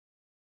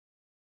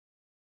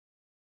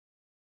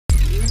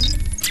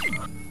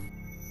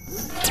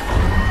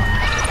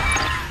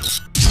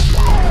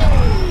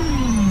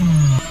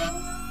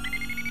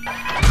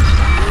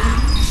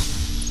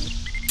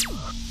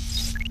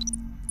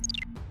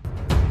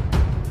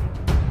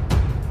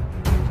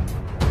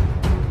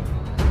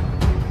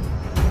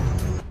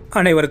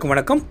அனைவருக்கும்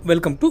வணக்கம்.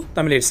 Welcome to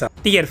Tamil லைட்ஸாஃப்.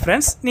 Dear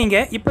friends, நீங்க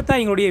இப்பதான்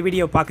எங்களுடைய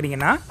வீடியோ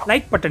பாக்குறீங்கன்னா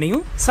லைக்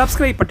பட்டனையும்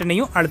சப்ஸ்கிரைப்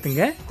பட்டனையும்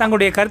அழுத்துங்க.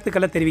 தங்களுடைய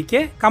கருத்துக்களை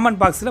தெரிவிக்க கமெண்ட்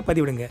பாக்ஸ்ல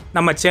பதிவிடுங்க.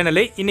 நம்ம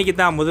சேனலை இன்னைக்கு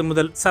தான்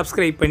முதல்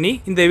சப்ஸ்கிரைப் பண்ணி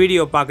இந்த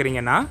வீடியோ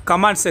பாக்குறீங்கன்னா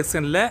கமெண்ட்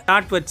செக்ஷன்ல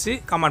டாட் வச்சு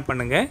கமெண்ட்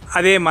பண்ணுங்க.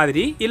 அதே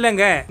மாதிரி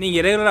இல்லங்க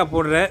நீங்க ரெகுலரா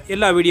போடுற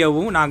எல்லா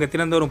வீடியோவும் நாங்க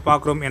தினந்தோறும்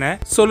பாக்குறோம் என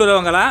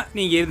சொல்லுறவங்களா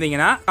நீங்க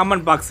இருந்தீங்கன்னா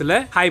கமெண்ட் பாக்ஸ்ல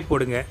ஹாய்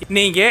போடுங்க.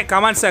 நீங்க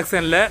கமெண்ட்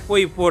செக்ஷன்ல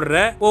போய்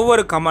போடுற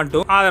ஒவ்வொரு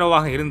கமெண்ட்டும்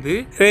ஆதரவாக இருந்து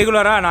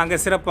ரெகுலரா நாங்க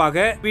சிறப்பாக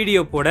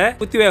வீடியோ போட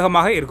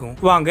உத்வேகமாக இருக்கும்.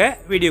 வாங்க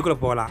வீடியோக்குள்ள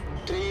போகலாம்.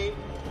 3,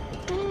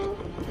 2,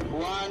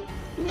 1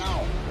 now.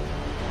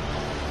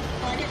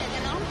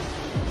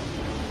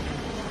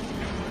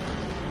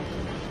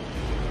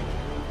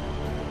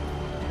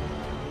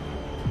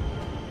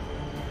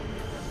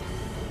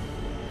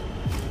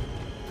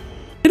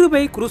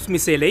 நிர்பை குரூஸ்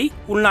மிசைலை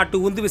உள்நாட்டு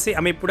உந்துவிசை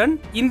அமைப்புடன்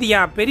இந்தியா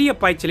பெரிய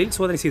பாய்ச்சலில்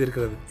சோதனை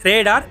செய்திருக்கிறது.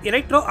 Radar,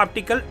 electro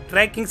optical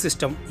tracking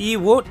system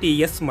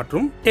 (EOTS)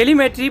 மற்றும்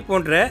டெலிமெட்ரி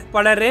போன்ற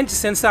பல ரேஞ்ச்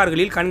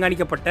சென்சார்களில்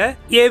கண்காணிக்கப்பட்ட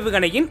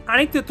ஏவுகணையின்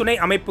அனைத்து துணை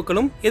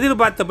அமைப்புகளும்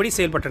எதிர்பார்த்தபடி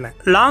செயல்பட்டன.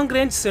 லாங்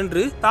ரேஞ்ச்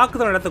சென்று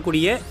தாக்குதல்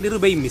நடத்தக்கூடிய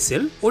நிர்பை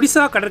மிசைல்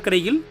ஒடிசா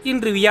கடற்கரையில்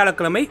இன்று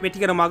வியாழக்கிழமை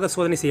வெற்றிகரமாக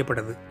சோதனை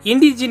செய்யப்பட்டது.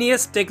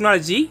 Indigenous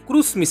technology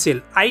cruise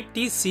missile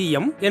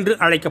 (ITCM) என்று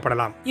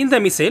அழைக்கப்படலாம். இந்த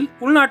மிசைல்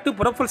உள்நாட்டு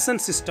propulsion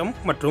சிஸ்டம்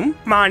மற்றும்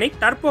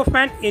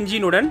டர்போஃபான்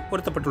என்ஜினுடன்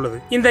பொருத்தப்பட்டுள்ளது.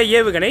 இந்த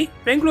ஏவுகணை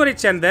பெங்களூரை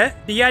சேர்ந்த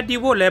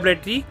DRDO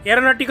laboratory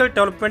aeronautical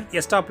development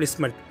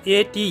establishment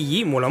ATE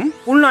மூலம்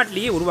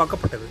உள்நாட்டிலேயே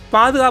உருவாக்கப்பட்டது.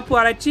 பாதுகாப்பு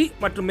ஆராய்ச்சி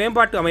மற்றும்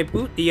மேம்பாட்டு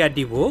அமைப்பு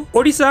DRDO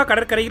ஒடிசா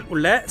கடற்கரையில்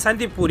உள்ள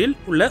சந்திப்பூரில்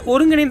உள்ள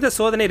ஒருங்கிணைந்த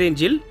சோதனை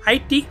ரேஞ்சில்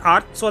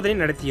ITR சோதனை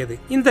நடத்தியது.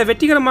 இந்த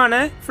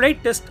வெற்றிகரமான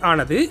பிளைட் டெஸ்ட்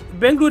ஆனது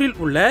பெங்களூரில்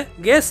உள்ள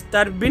கேஸ்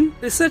டர்பின்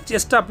ரிசர்ச்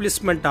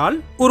எஸ்டாப்ளிஷ்மெண்டால்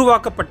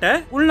உருவாக்கப்பட்ட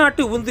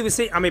உள்நாட்டு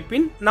உந்துவிசை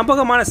அமைப்பின்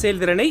நம்பகமான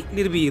செயல்திறனை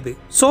நிரூபியது.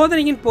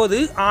 சோதனையின் போது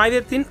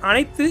ஆயுதத்தின்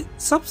அனைத்து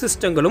சப்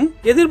சிஸ்டங்களும்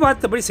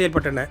எதிர்பார்த்தபடி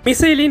செயல்பட்டன.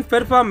 மிசைலின்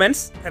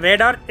performance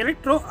radar,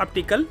 electro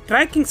optical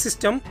tracking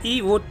system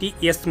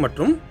 (EOTS)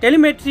 மற்றும்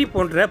டெலிமெட்ரி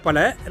போன்ற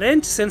பல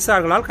ரேஞ்ச்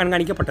சென்சார்களால்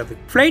கண்காணிக்கப்பட்டது.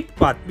 பிளைட்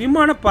பாத்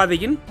விமான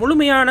பாதையின்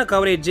முழுமையான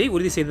கவரேஜை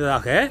உறுதி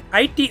செய்ததாக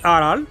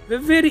ITR ஆல்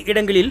வெவ்வேறு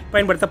இடங்களில்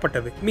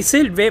பயன்படுத்தப்பட்டது.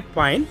 மிசைல் வே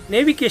பாயிண்ட்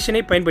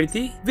நேவிகேஷனை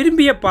பயன்படுத்தி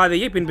விரும்பிய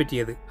பாதையை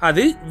பின்பற்றியது.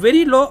 அது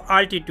வெரி லோ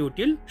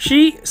ஆல்டிடியூட்டில்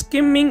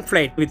ஸ்கிம்மிங்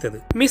பிளைட் வித்தது.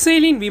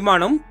 மிசைலின்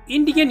விமானம்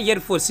இந்தியன்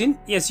ஏர்போர்ஸின்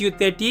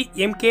Su-30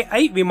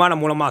 MKI விமானம்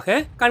மூலமாக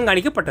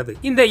கண்காணிக்கப்பட்டது.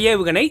 இந்த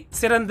ஏவுகணை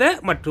சிறந்த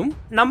மற்றும்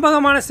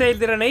நம்பகமான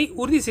செயல்திறனை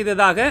உறுதி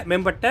செய்ததாக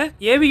மேம்பட்ட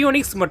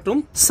ஏவியோனிக்ஸ் மற்றும்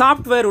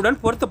சாப்ட்வேருடன்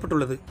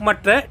பொருத்தப்பட்டுள்ளது.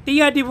 மற்ற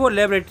DRDO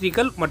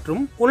லேபரேட்டரிகள்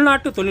மற்றும்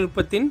உள்நாட்டு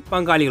தொழில்நுட்பத்தின்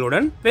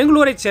பங்காளிகளுடன்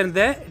பெங்களூரை சேர்ந்த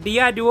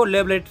DRDO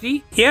laboratory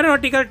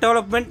aeronautical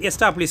development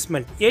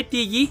establishment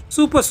ATE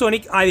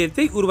supersonic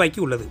ஆயுதத்தை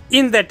உருவாக்கியுள்ளது.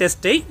 இந்த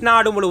டெஸ்டை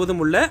நாடு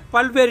முழுவதும் உள்ள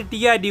பல்வேறு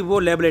DRDO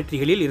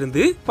லேபரேட்டரிகளில்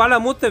இருந்து பல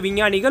மூத்த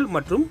விஞ்ஞானிகள்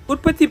மற்றும்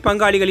உற்பத்தி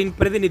பங்காளிகளின்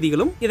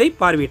பிரதிநிதிகளும் இதை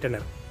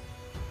பார்வையிட்டனர்.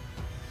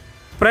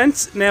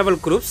 பிரெஞ்சு நேவல்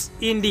குரூப்ஸ்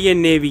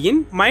இந்தியன் நேவியின்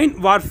மைன்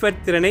வார்ஃபேர்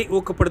திறனை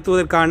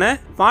ஊக்கப்படுத்துவதற்கான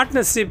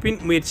பார்ட்னர்ஷிப்பின்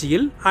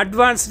முயற்சியில்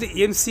அட்வான்ஸ்டு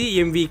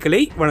MCMVக்களை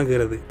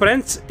வழங்குகிறது.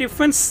 பிரெஞ்சு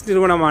டிஃபென்ஸ்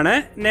நிறுவனமான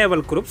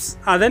நேவல் குரூப்ஸ்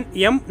அதன்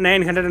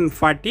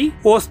M940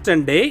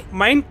 ஓஸ்டன்டே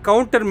மைன்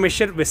counter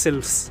measure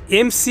vessels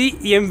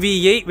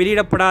MCMVயை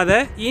வெளியிடப்படாத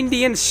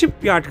Indian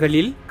ship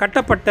யார்ட்களில்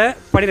கட்டப்பட்ட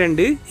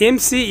 12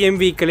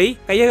 MCMVக்களை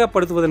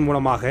கையகப்படுத்துவதன்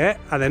மூலமாக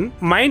அதன்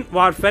மைன்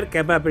வார்ஃபேர்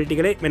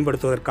கேப்பபிலிட்டிகளை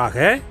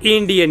மேம்படுத்துவதற்காக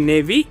இந்தியன்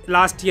நேவி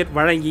லாஸ்ட் இயர்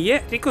வழங்கிய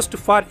ரிக்வெஸ்ட்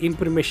ஃபார்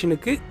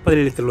இன்ஃபர்மேஷனுக்கு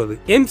பதிலளித்துள்ளது.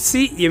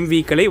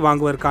 MCMVக்களை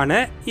வாங்குவதற்கான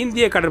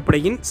இந்திய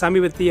கடற்படையின்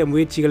சமீபத்திய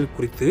முயற்சிகள்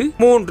குறித்து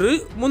 3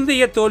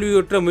 முந்தைய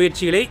தோல்வியுற்ற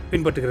முயற்சிகளை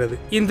பின்பற்றுகிறது.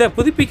 இந்த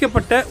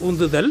புதுப்பிக்கப்பட்ட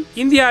உந்துதல்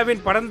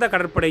இந்தியாவின் பரந்த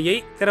கடற்படையை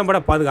திறம்பட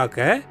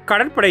பாதுகாக்க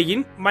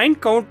கடற்படையின் மைன்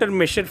கவுண்டர்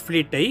மெஷர்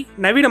பிளீட்டை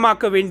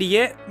நவீனமாக்க வேண்டிய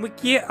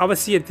முக்கிய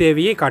அவசிய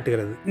தேவையை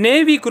காட்டுகிறது.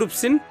 நேவி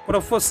குரூப்ஸின்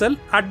ப்ரொபோசல்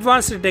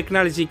அட்வான்ஸ்டு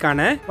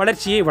டெக்னாலஜிக்கான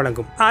வளர்ச்சியை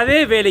வழங்கும்.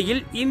 அதே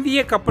வேளையில்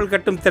இந்திய கப்பல்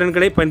கட்டும்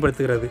திறன்களை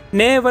பயன்படுத்துகிறது.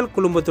 நேவல்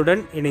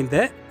குழுமத்துடன் இணைந்த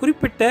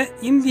குறிப்பிட்ட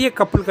இந்திய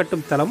கப்பல்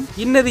கட்டும் தளம்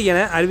இன்னது என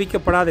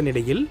அறிவிக்கப்படாத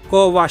நிலையில்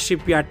Goa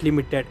shipyard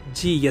limited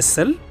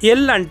GSL,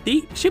 L&T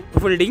ship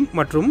building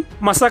மற்றும்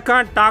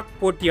மசகான் டாக்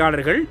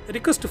போட்டியாளர்கள்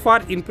ரிக்வெஸ்ட்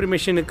ஃபார்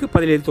இன்ஃபர்மேஷனுக்கு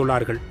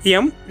பதிலளித்துள்ளார்கள்.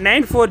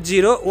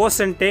 M940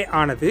 ஓசன்டே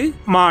ஆனது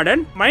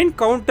மாடர்ன் மைன்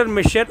கவுண்டர்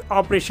மெஷர்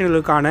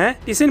ஆபரேஷன்களுக்கான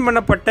டிசைன்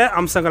பண்ணப்பட்ட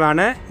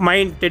அம்சங்களான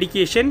மைன்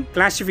டெடிகேஷன்,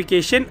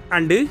 கிளாசிபிகேஷன்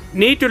அண்ட்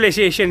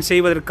நியூட்ரலைசேஷன்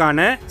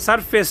செய்வதற்கான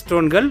சர்ஃபேஸ்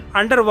ட்ரோன்கள்,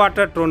 அண்டர்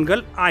வாட்டர்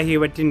ட்ரோன்கள்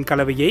ஆகியவற்றின்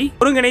கலவையை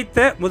ஒருங்கிணைத்த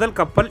முதல்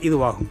கப்பல்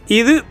இதுவாகும்.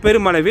 இது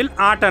பெருமளவில்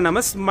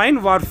ஆட்டானமஸ் மைன்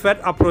வார்ஃபேர்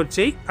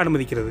அப்ரோச்சை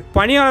அனுமதிக்கிறது.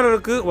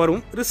 பணியாளர்களுக்கு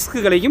வரும்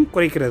ரிஸ்குகளையும்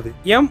குறைக்கிறது.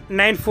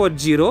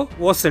 M940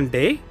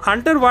 ஓசன்டே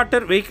அண்டர்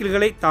வாட்டர்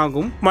வெஹிக்கிள்களை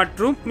தாங்கும்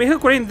மற்றும் மிக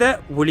குறைந்த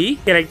ஒளி,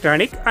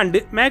 எலக்ட்ரானிக் அண்ட்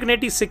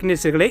மேக்னெட்டிக்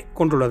சிக்னேச்சர்களை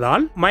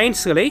கொண்டுள்ளதால்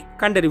மைன்ஸ்களை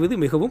கண்டறிவது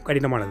மிகவும்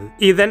கடினமானது.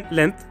 இதன்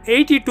லென்த்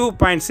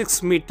 82.6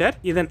 மீட்டர்,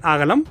 இதன்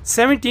அகலம்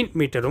 17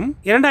 மீட்டரும்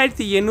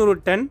 2800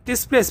 டன்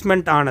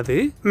டிஸ்பிளேஸ்மெண்ட் ஆனது.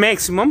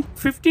 மேக்ஸிமம்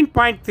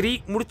 15.3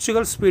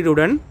 முடிச்சுகள்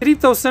ஸ்பீடுடன்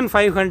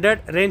 3500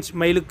 ரேஞ்ச்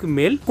மைலுக்கு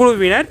மேல்.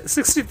 குழுவினர்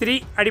 63,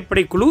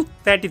 அடிப்படை குழு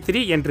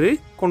 33 என்று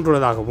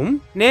கொண்டுள்ளதாகவும்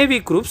navy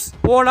groups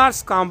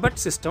போலார்ஸ் combat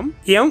system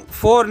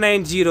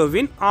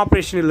M490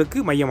 ஆபரேஷன்களுக்கு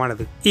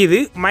மையமானது. இது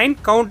மைன்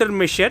கவுண்டர்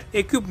மெஷர்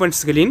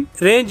எக்யூப்மெண்ட்ஸ்களின்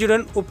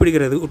ரேஞ்சுடன்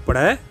ஒப்பிடுகிறது உட்பட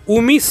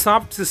உமி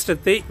சாப்ட்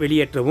சிஸ்டத்தை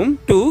வெளியேற்றவும்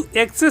 2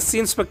 excess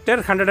inspector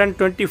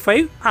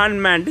 125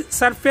 unmanned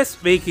surface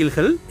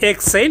வெஹிக்கிள்கள்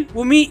exile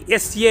உமி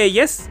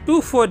SAS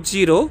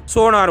 240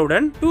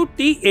 சோனாருடன்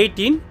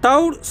 2T18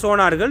 doubt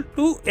சோனார்கள்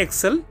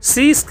 2XL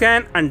C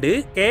scan and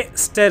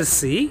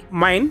𝐸𝐴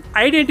mine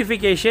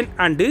identification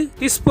and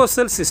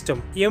disposal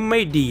system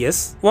MIDS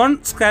 1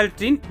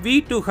 ஸ்கால்ட்ரின்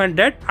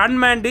V200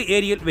 unmanned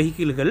aerial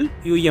வெஹிக்கிள்கள்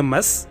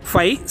UMS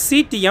 5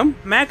 CTM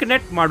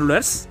magnet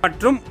modulus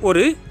மற்றும்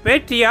ஒரு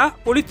பேட்ரியா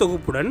ஒளி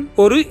தொகுப்புடன்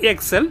ஒரு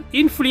எக்ஸல்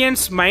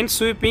இன்ஃப்ளூயன்ஸ் மைன்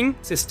ஸ்வீப்பிங்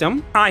சிஸ்டம்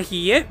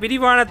ஆகிய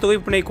விரிவான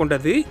தொகுப்பினை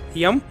கொண்டது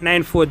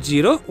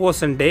M940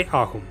 ஓசன் டே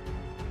ஆகும்.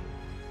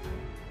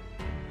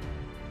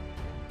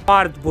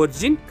 பாரத்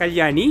போர்ஜின்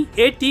கல்யாணி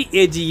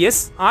ATAGS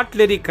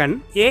ஆர்ட்லரி கன்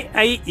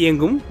AI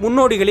இயங்கும்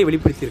முன்னோடிகளை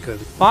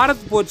வெளிப்படுத்தியிருக்கிறது.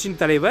 பாரத் போர்ஜின்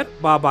தலைவர்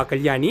பாபா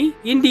கல்யாணி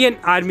இந்தியன்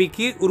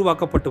ஆர்மிக்கு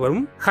உருவாக்கப்பட்டு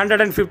வரும்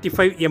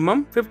 155 mm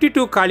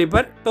 52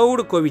 caliper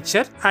doubt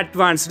கோவிச்சர்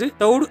advanced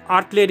doubt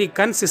artillery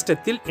கன்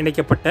சிஸ்டத்தில்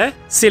இணைக்கப்பட்ட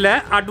சில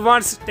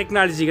அட்வான்ஸ்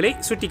டெக்னாலஜிகளை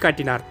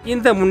சுட்டிக்காட்டினார்.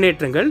 இந்த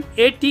முன்னேற்றங்கள்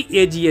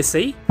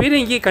ATAGS-ஐ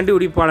பீரங்கி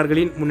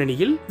கண்டுபிடிப்பாளர்களின்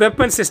முன்னணியில்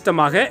வெப்பன்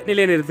சிஸ்டமாக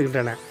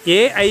நிலைநிறுத்துகின்றன.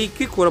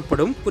 AI-க்கு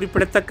கூறப்படும்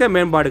குறிப்பிடத்தக்க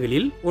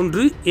மேம்பாடுகளில்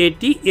ஒன்று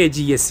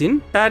ATAGS-இன்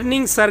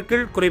டர்னிங்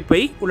சர்க்கிள் குறைப்பை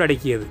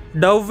உள்ளடக்கியது.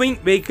 டவ்விங்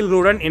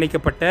வெஹிக்கிள்களுடன்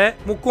இணைக்கப்பட்ட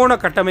முக்கோண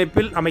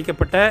கட்டமைப்பில்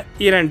அமைக்கப்பட்ட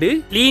 2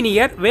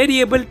 லீனியர்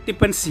வேரியபிள்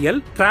டிஃபரன்ஷியல்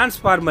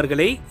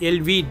டிரான்ஸ்பார்மர்களை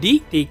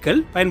LVDT-கள்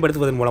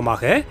பயன்படுத்துவதன்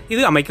மூலமாக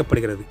இது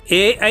அமைக்கப்படுகிறது.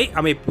 AI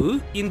அமைப்பு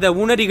இந்த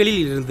உணரிகளில்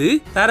இருந்து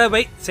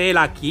தரவை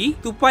செயலாக்கி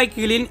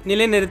துப்பாக்கிகளின்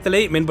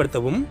நிலைநிறுத்தலை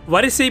மேம்படுத்தவும்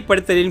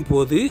வரிசைப்படுத்தலின்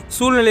போது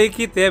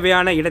சூழ்நிலைக்கு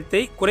தேவையான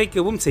இடத்தை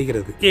குறைக்கவும்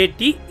செய்கிறது.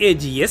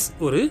 ATAGS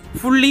ஒரு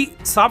ஃபுல்லி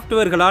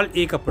சாப்ட்வேர்களால்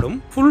இயக்கப்படும்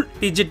ஃபுல்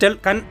டிஜிட்டல்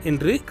கன்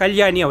என்று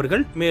கல்யாணி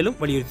அவர்கள் மேலும்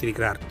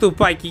வலியுறுத்தியிருக்கிறார்.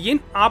 துப்பாக்கியின்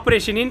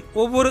ஆபரேஷனின்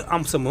ஒவ்வொரு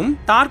அம்சமும்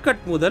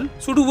டார்கெட் முதல்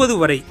சுடுவது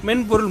வரை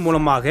மென்பொருள்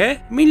மூலமாக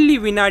மில்லி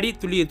வினாடி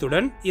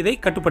துல்லியத்துடன் இதை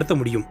கட்டுப்படுத்த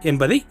முடியும்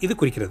என்பதை இது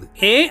குறிக்கிறது.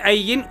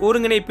 AI-இன்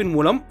ஒருங்கிணைப்பின்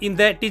மூலம்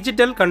இந்த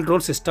டிஜிட்டல்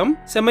கண்ட்ரோல் சிஸ்டம்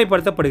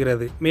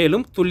செம்மைப்படுத்தப்படுகிறது,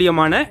 மேலும்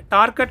துல்லியமான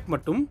டார்கெட்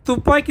மற்றும்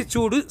துப்பாக்கி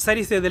சூடு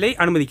சரி செய்தலை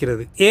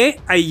அனுமதிக்கிறது.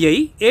 AI-ஐ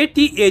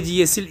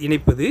ATAGS-இல்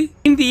இணைப்பது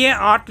இந்திய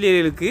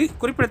ஆர்ட்லரிகளுக்கு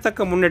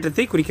குறிப்பிடத்தக்க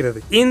முன்னேற்றத்தை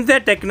குறிக்கிறது.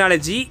 இந்த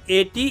டெக்னாலஜி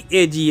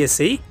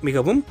ATAGS-ஐ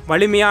மிகவும்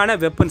வலிமையான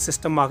வெப்பன்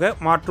சிஸ்டமாக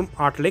மாற்றும்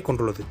ஆற்றலை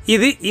கொண்டுள்ளது.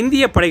 இது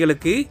இந்திய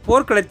படைகளுக்கு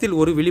போர்க்களத்தில்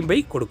ஒரு விளிம்பை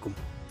கொடுக்கும்.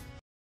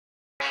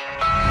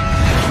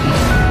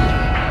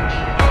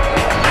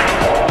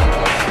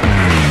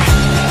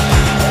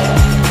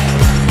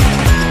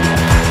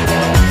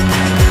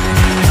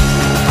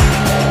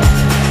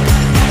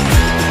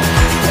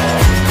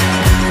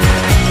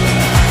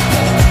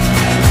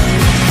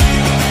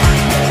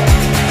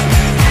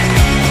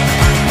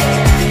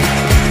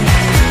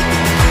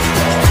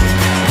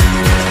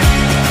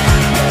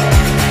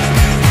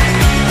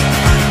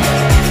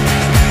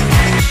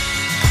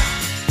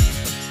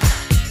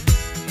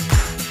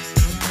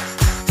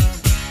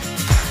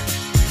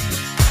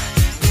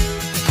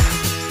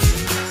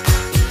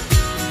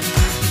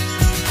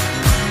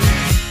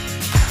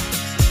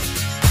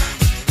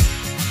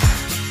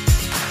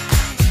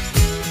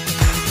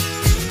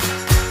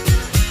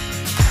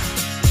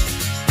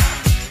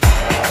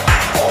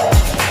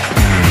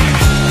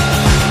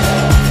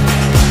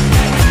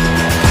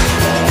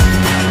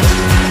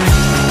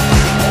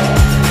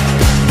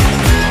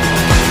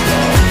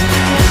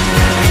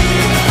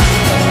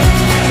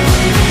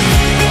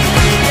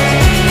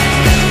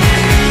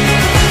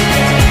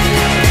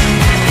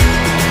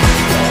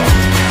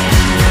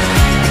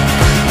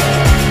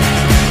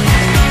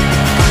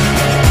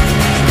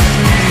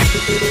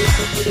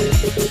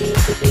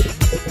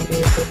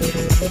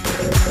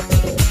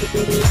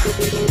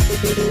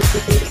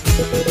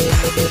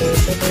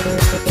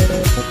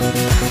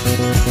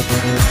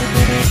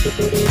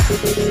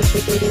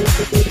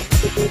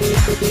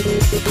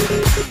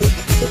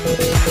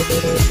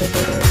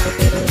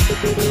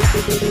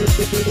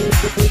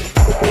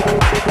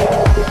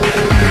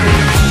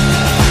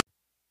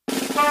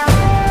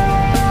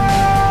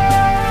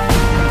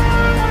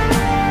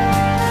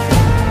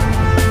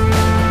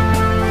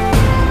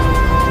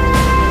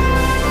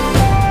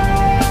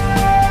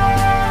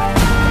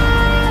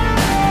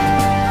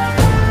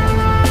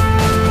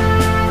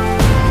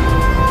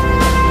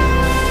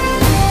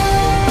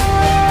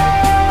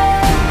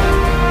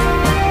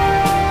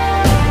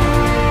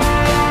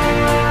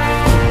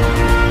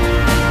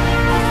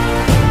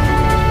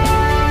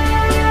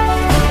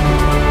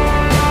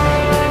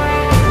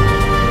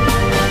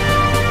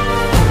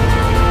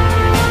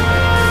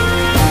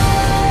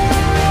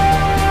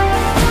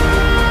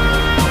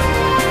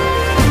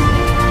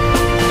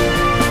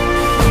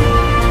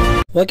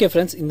 ஓகே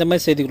ஃப்ரெண்ட்ஸ், இந்த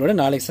மாதிரி செய்திகளோட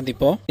நாளைக்கு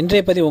சந்திப்போம்.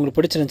 இன்றைய பதிவு உங்களுக்கு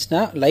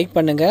பிடிச்சிருந்துச்சுன்னா லைக்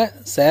பண்ணுங்க,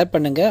 ஷேர்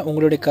பண்ணுங்க,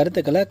 உங்களுடைய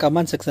கருத்துக்களை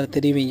கமெண்ட் செக்ஷன்ல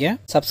தெரிவிங்க.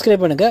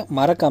 சப்ஸ்கிரைப் பண்ணுங்க,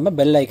 மறக்காம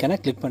பெல் ஐக்கானை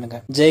கிளிக் பண்ணுங்க.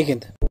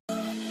 ஜெய்ஹிந்த்.